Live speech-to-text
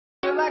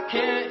I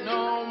can't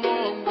no more.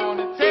 I'm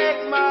gonna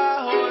take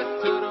my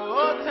horse to the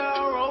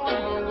hotel room.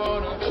 I'm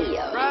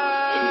gonna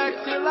ride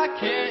till I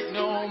can't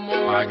no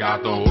more. I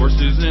got the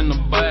horses in the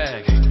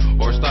bag,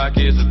 horse stock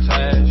is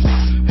attached.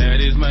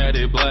 Head is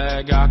matted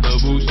black, got the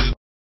bushes.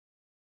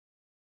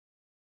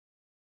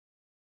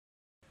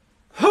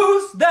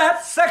 Who's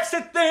that sexy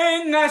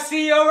thing I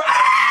see around?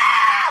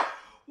 Ah!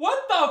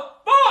 What the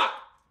fuck?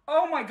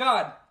 Oh my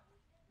god.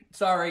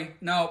 Sorry,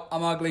 no,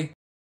 I'm ugly.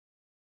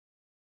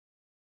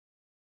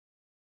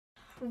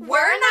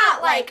 We're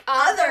not like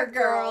other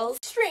girls.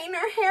 Straighten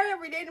our hair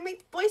every day to make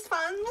the boys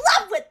fall in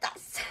love with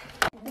us.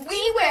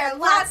 We wear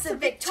lots of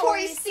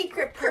Victoria's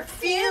Secret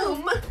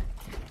perfume.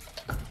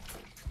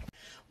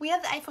 We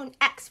have the iPhone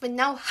X with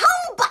no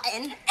home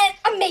button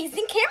and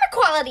amazing camera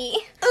quality.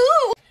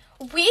 Ooh.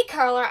 We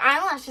curl our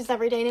eyelashes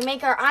every day to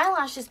make our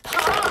eyelashes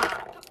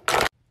pop.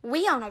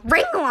 We own a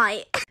ring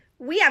light.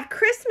 We have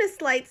Christmas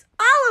lights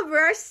all over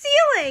our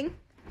ceiling.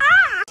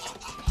 Ah!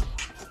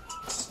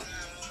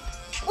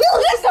 We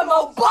look like some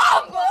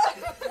Obama!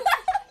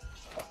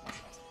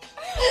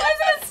 This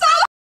is so...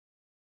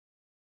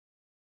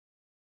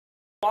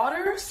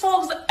 Water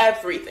solves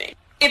everything.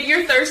 If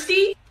you're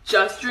thirsty,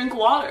 just drink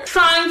water.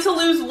 Trying to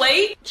lose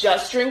weight?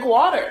 Just drink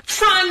water.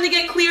 Trying to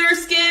get clearer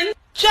skin?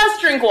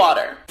 Just drink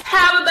water.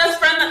 Have a best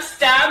friend that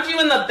stabbed you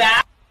in the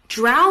back?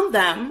 Drown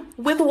them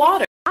with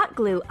water. Hot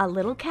glue a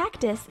little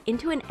cactus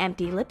into an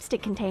empty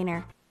lipstick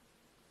container.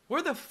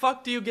 Where the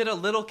fuck do you get a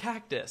little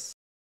cactus?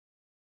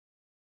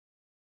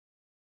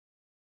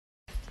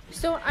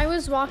 So I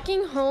was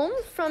walking home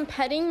from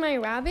petting my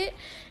rabbit,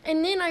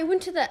 and then I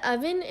went to the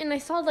oven and I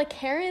saw the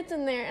carrots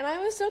in there, and I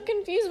was so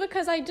confused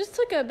because I just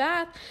took a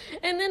bath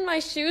and then my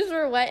shoes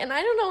were wet, and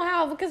I don't know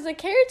how because the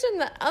carrots are in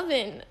the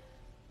oven.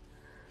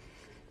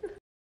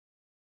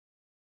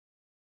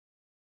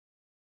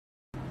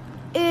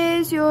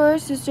 Is your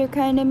sister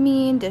kinda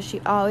mean? Does she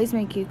always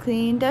make you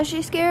clean? Does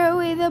she scare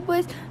away the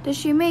boys? Does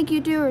she make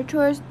you do her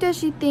chores? Does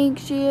she think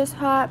she is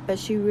hot, but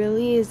she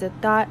really is a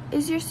thought?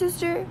 Is your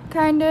sister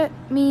kinda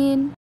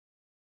mean?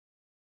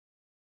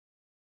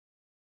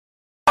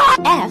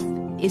 F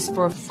is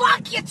for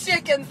Fuck your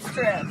chicken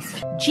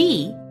strips!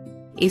 G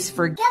is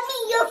for Give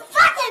me your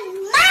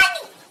fucking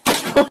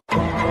money!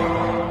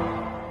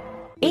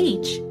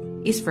 H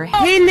is for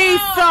He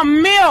needs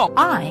some milk!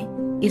 I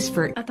is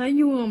for I thought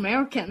you were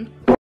American.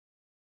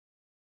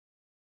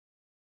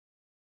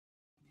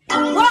 Bro,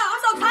 I'm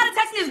so tired of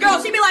texting this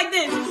girl. She be like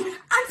this.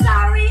 I'm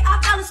sorry,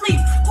 I fell asleep.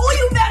 Oh,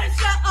 you better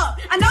shut up.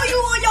 I know you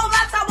on your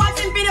laptop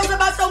watching videos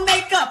about your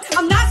makeup.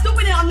 I'm not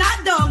stupid and I'm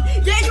not dumb.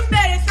 Yeah, you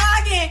better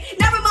try again.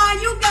 Never mind,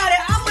 you got it.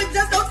 I'ma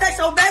just go text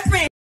your best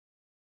friend.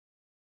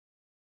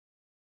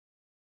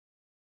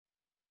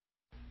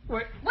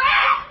 Wait.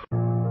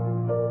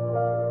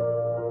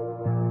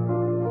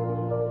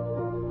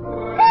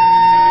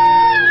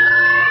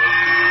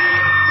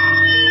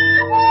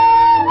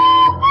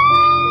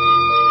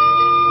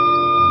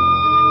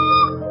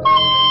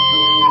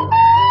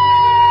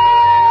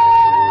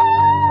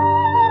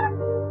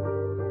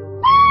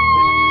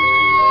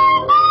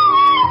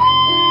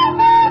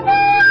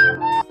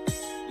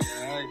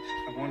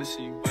 I wanna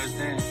see you bust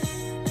down.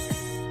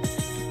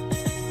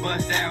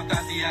 Bust down,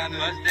 Tatiana.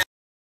 Bust down.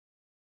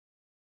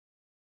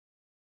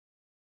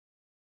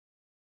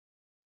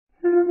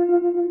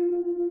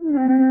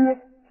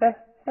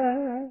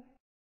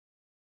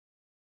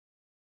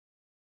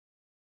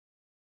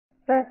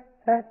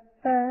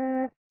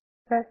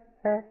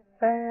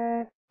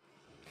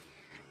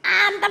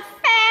 I'm the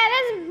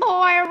fattest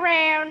boy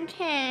around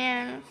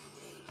town.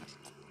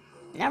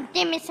 Now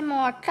give me some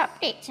more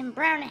cupcakes and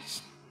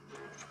brownies.